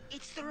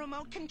 It's the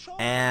remote control.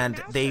 And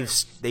for the they've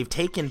Mousers.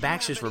 taken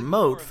Baxter's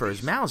remote for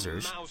his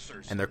Mousers,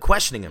 and they're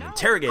questioning him,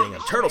 interrogating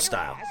him, turtle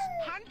style.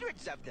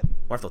 Hundreds of them.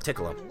 Or if they'll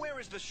tickle him. Where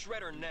is the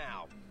Shredder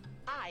now?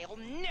 I'll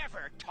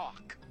never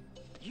talk.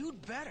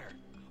 You'd better,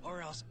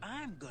 or else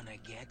I'm gonna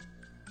get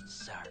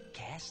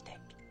sarcastic.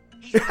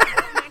 He's got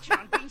a mansion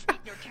on Bean Street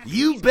near Kansas.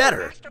 You He's got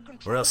better, master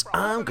control or else for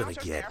all I'm the gonna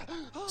Mousers get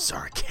there.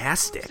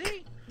 sarcastic.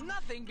 See?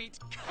 Nothing beats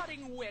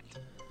cutting wit.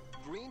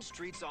 Green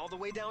Street's all the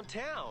way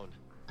downtown.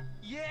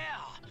 Yeah,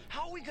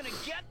 how are we gonna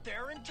get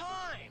there in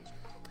time?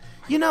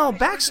 You know,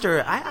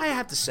 Baxter, I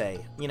have to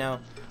say, you know,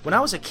 when I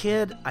was a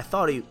kid, I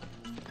thought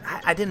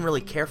I didn't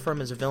really care for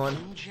him as a villain.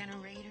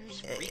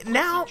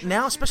 Now,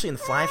 especially in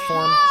fly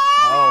form.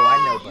 Oh,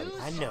 I know, buddy.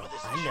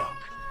 I know.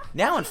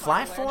 Now in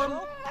fly form,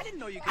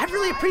 I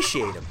really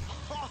appreciate him.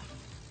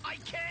 I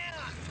can't!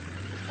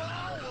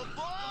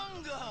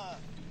 Cowabunga!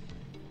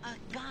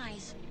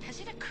 Guys, has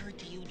it occurred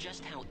to you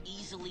just how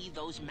easily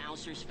those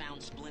Mousers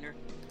found Splinter?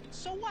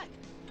 So what?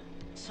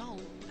 So,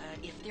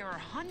 if there are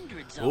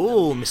hundreds of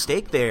Ooh, them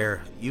mistake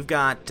there. You've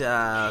got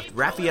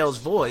Raphael's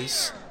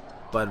voice,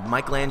 but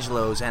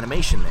Michelangelo's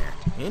animation there.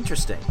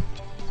 Interesting.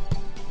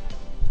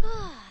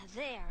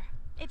 There.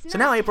 It's So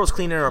now nice April's and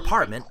cleaning her peace and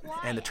apartment, quiet.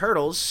 and the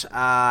turtles,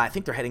 I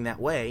think they're heading that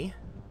way.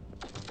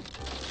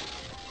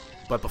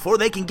 But before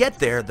they can get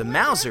there, the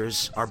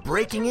Mousers are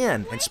breaking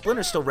in, and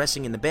Splinter's still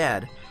resting in the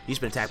bed. He's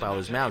been attacked by all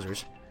those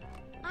Mousers.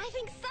 I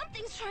think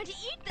something's trying to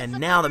eat this And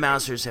now the apartment.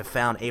 Mousers have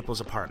found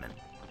April's apartment.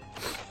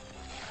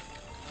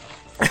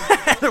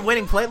 They're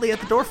waiting politely at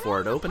the door for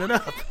her to open it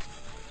up.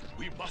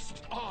 We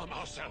must arm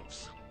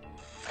ourselves.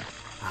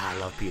 I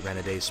love Pete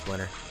Renaday's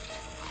Splinter.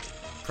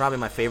 Probably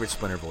my favorite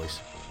Splinter voice.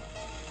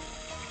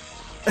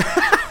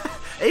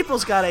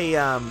 April's got a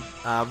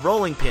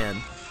rolling pin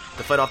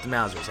to fight off the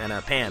Mousers and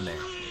a pan there.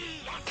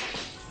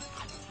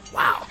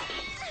 Wow.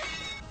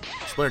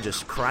 Splinter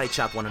just karate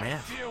chopped one in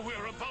half. Fear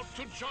we're about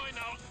to join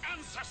our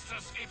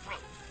ancestors, April.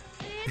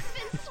 It's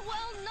been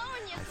swell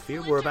knowing you. I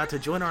fear we're about to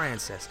join our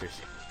ancestors.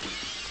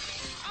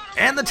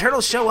 And the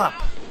turtles show up.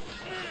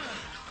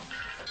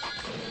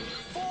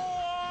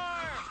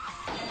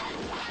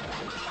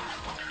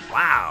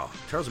 Wow.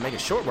 Turtles are making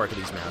short work of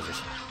these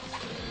Mousers.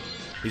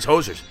 These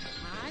hosers.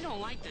 I don't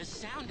like the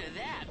sound of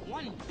that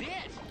one bit.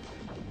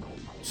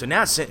 So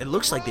now it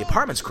looks like the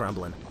apartment's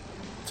crumbling.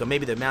 So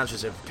maybe the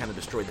Mousers have kind of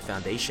destroyed the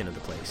foundation of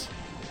the place.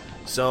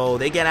 So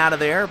they get out of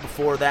there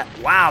before that.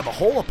 Wow, the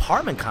whole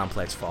apartment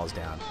complex falls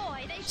down.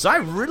 Boy, they So I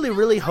sure really, sound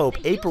really like hope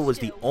they April was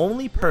used the to.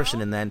 only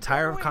person in the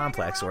entire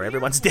complex where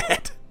everyone's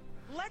dead.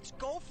 Let's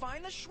go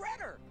find the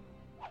Shredder.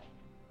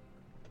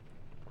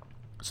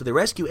 So they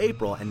rescue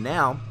April, and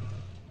now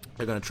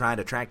they're going to try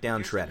to track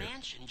down There's Shredder. a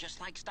mansion, just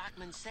like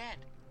Stockman said.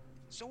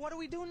 So what do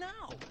we do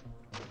now?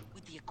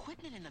 With the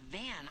equipment in the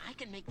van, I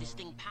can make this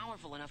thing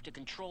powerful enough to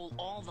control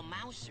all the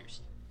Mousers.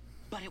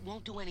 But it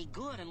won't do any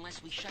good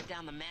unless we shut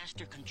down the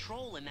master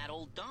control in that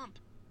old dump.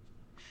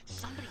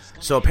 Somebody's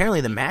gonna So have apparently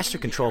to the get master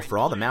in control there for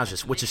all and the pull it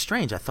Mousers, out which is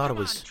strange. I thought it Come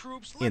was on,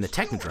 troops, in the let's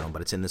do Technodrome, it.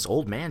 but it's in this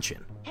old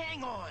mansion.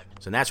 Hang on.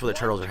 So that's where the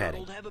turtles are One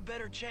heading. turtle'd have a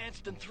better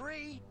chance than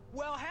three.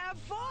 Well, have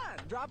fun.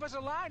 Drop us a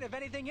line if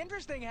anything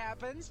interesting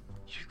happens.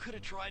 You could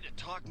have tried to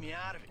talk me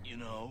out of it, you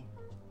know.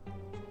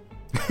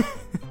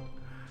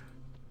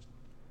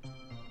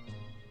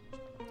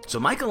 So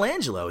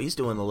Michelangelo, he's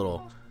doing a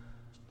little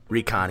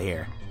recon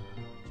here.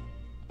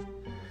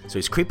 So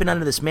he's creeping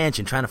under this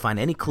mansion, trying to find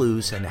any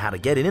clues and how to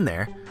get it in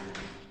there.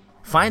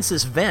 Finds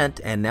this vent,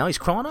 and now he's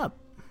crawling up.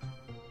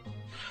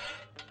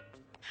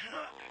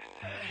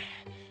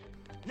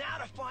 Now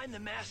to find the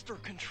master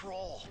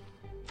control.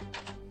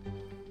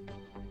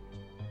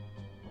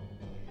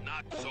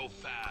 Not so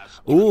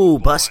fast. Ooh,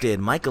 busted.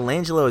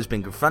 Michelangelo has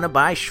been confronted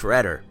by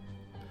Shredder.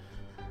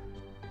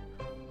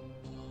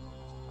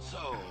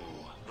 So,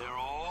 they're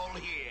all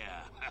here.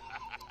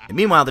 And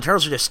meanwhile, the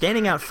turtles are just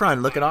standing out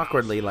front, looking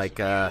awkwardly like,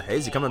 hey,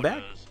 is he coming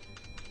back?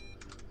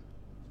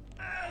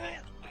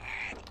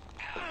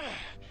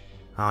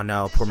 Oh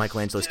no, poor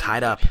Michelangelo's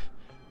tied up.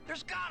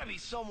 There's gotta be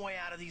some way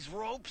out of these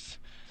ropes.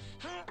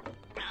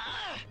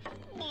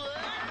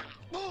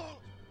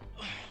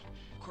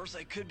 Of course,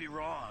 I could be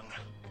wrong.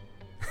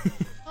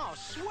 Oh,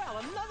 swell,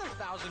 another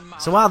 1,000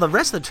 miles. So while the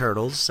rest of the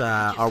turtles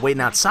are waiting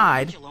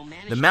outside,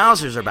 the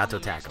Mousers are about to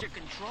attack them.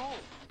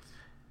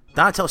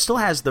 Donatello still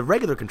has the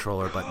regular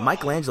controller, but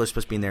Michelangelo's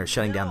supposed to be in there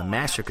shutting down the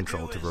Master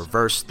Control to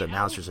reverse the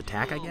Mousers'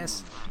 attack, I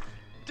guess.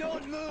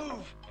 Don't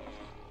move!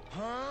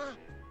 Huh?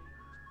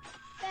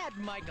 That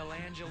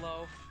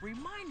Michelangelo.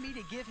 Remind me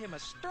to give him a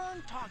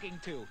stern talking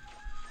to.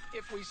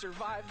 If we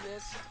survive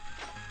this.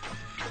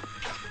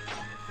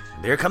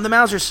 There come the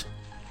Mousers.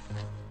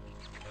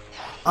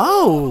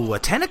 Oh, a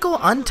tentacle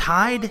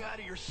untied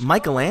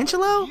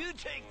Michelangelo? You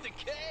take the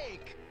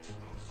cake!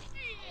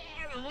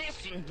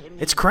 Listen to me.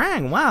 It's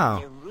Krang,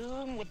 wow. The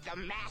room with the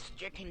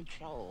Master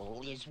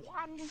Control is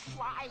one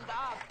flight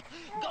up.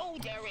 Go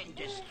there and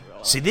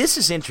destroy. See, this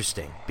is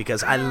interesting,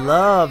 because I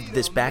love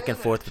this back and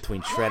forth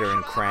between Shredder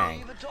and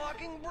Krang.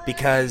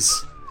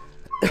 Because,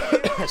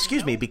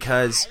 excuse me,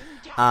 because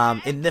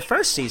in the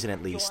first season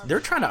at least, they're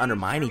trying to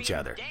undermine each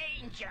other.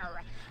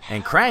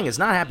 And Krang is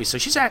not happy, so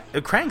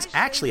Krang's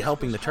actually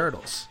helping the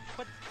turtles.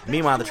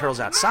 Meanwhile, the turtles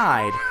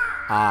outside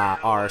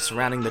are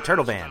surrounding the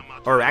turtle van.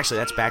 Or actually,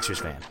 that's Baxter's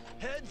van.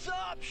 Heads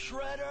up,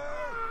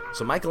 Shredder!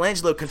 So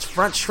Michelangelo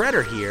confronts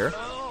Shredder here.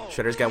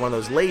 Shredder's got one of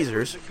those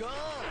lasers.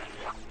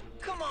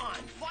 Come on,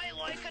 fight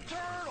like a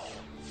turtle!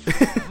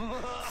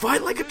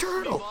 Fight like a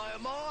turtle! By a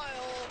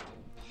mile!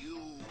 You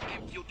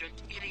impudent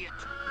idiot.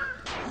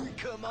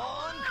 Come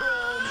on,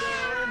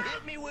 Chrome,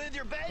 hit me with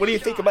your best What do you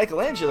think of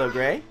Michelangelo,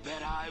 Gray?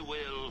 Bet I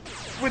will.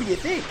 What do you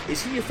think?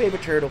 Is he your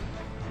favorite turtle?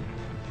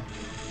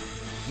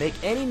 Make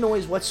any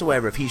noise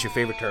whatsoever if he's your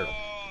favorite turtle.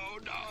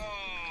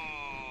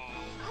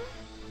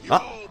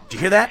 Oh, did you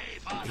hear that?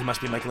 He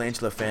must be a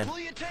Michelangelo fan.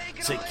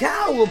 Say,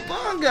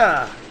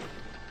 cowabunga!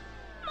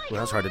 Well,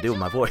 that was hard to do with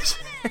my voice.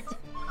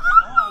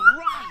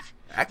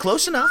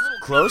 Close enough.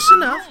 Close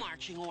enough.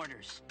 Marching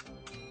orders.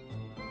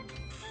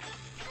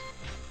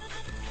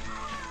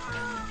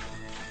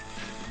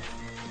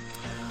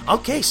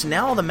 Okay, so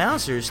now all the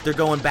Mousers, they're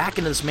going back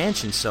into this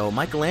mansion, so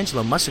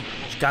Michelangelo must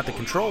have got the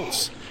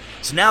controls.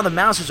 So now the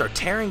Mousers are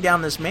tearing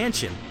down this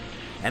mansion,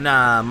 and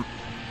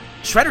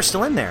Shredder's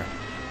still in there,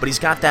 but he's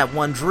got that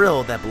one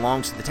drill that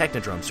belongs to the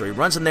Technodrome, so he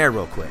runs in there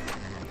real quick.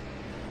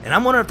 And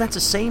I'm wondering if that's the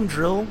same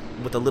drill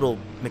with the little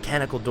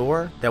mechanical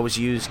door that was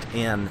used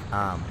in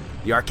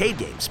the arcade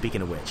game,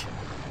 speaking of which.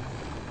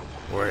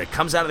 Where it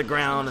comes out of the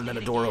ground and then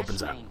a door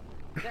opens up.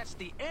 That's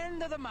the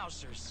end of the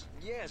Mousers.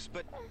 Yes,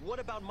 but what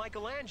about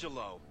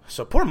Michelangelo?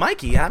 So poor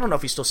Mikey, I don't know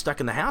if he's still stuck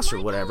in the house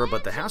or whatever,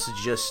 but the house has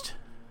just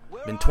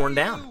been torn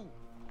down.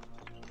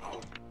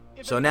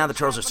 So now the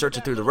turtles are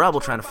searching through the rubble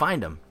trying to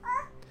find him.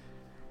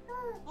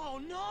 Oh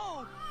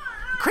no!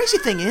 Crazy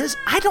thing is,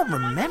 I don't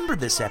remember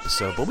this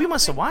episode, but we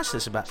must have watched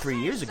this about 3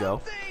 years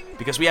ago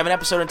because we have an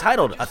episode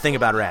entitled A Thing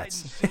About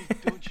Rats.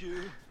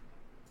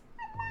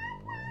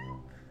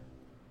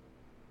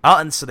 Oh,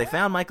 and so they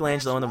found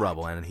Michelangelo in the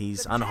rubble, and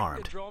he's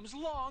unharmed.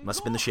 Must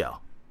have been the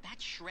shell.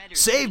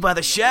 Saved by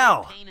the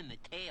shell!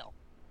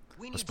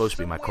 It was supposed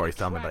to be my Corey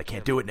Feldman, but I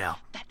can't do it now.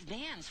 That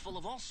van's full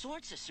of all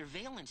sorts of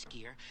surveillance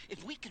gear.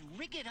 If we could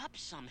rig it up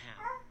somehow.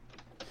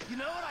 You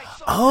know what I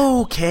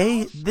saw?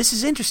 Okay, this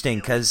is interesting,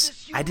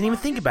 because I didn't even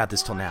think about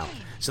this till now.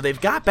 So they've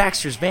got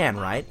Baxter's van,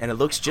 right? And it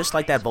looks just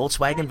like that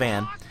Volkswagen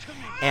van.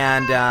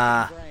 And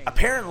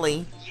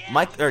apparently,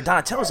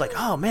 Donatello's like,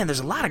 oh man, there's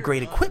a lot of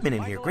great equipment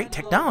in here, great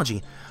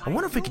technology. I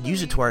wonder if we could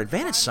use it to our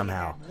advantage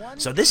somehow.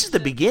 So this is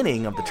the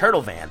beginning of the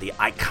turtle van, the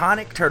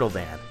iconic turtle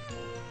van.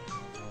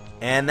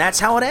 And that's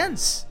how it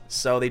ends.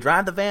 So they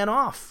drive the van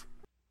off.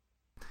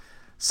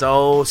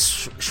 So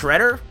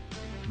Shredder,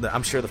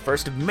 I'm sure the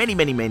first of many,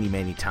 many, many,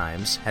 many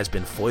times, has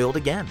been foiled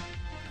again.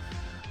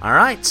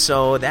 Alright,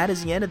 so that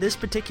is the end of this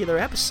particular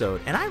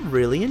episode, and I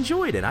really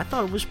enjoyed it. I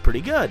thought it was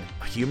pretty good.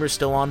 Humor's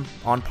still on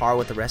par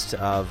with the rest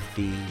of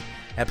the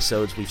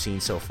episodes we've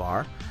seen so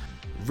far.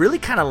 Really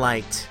kind of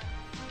liked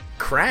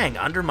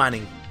Krang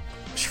undermining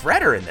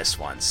Shredder in this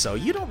one, so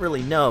you don't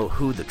really know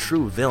who the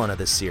true villain of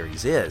this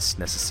series is,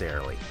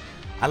 necessarily.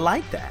 I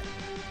like that.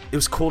 It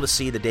was cool to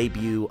see the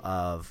debut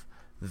of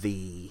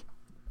the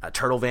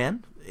Turtle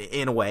Van,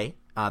 in a way.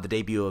 The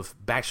debut of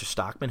Baxter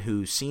Stockman,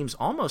 who seems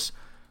almost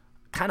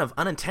kind of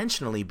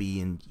unintentionally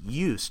being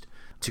used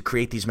to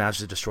create these Mousers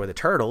to destroy the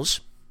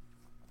turtles.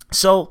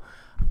 So,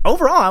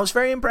 overall, I was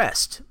very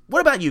impressed.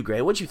 What about you,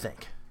 Gray? What'd you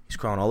think? He's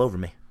crawling all over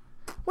me.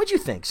 What'd you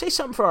think? Say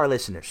something for our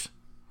listeners.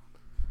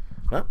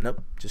 Well,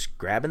 nope. Just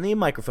grabbing the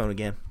microphone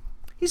again.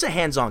 He's a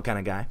hands-on kind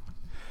of guy.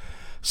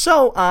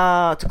 So,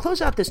 to close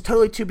out this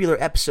totally tubular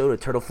episode of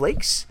Turtle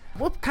Flakes,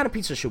 what kind of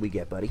pizza should we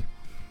get, buddy?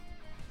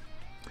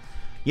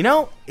 You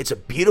know, it's a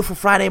beautiful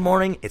Friday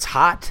morning. It's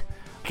hot.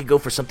 I could go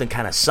for something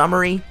kind of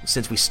summery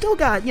since we still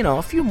got,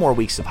 a few more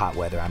weeks of hot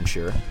weather, I'm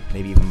sure.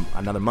 Maybe even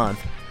another month.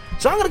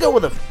 So I'm going to go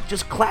with a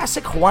just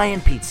classic Hawaiian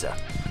pizza.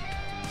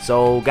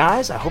 So,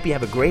 guys, I hope you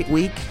have a great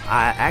week.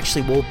 I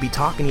actually will be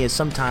talking to you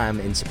sometime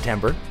in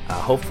September,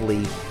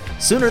 hopefully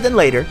sooner than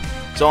later.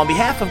 So on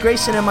behalf of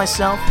Grayson and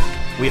myself,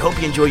 we hope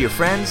you enjoy your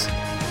friends,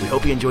 we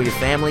hope you enjoy your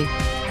family,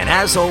 and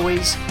as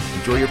always,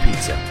 enjoy your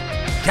pizza.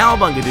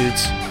 Cowabunga,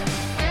 dudes.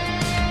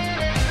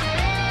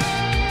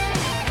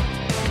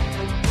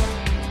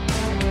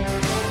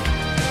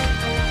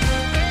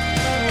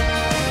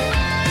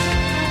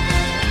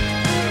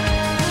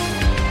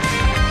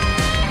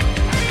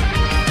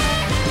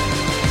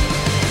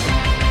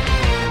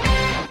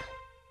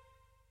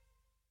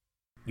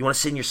 You want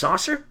to sit in your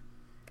saucer?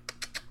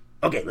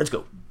 Okay, let's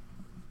go.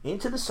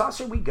 Into the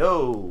saucer we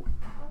go.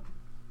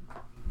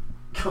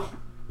 Oh,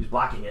 he's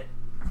blocking it.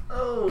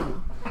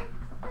 Oh.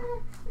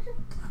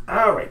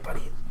 All right,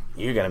 buddy.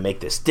 You're going to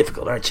make this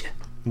difficult, aren't you?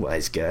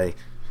 Wise guy.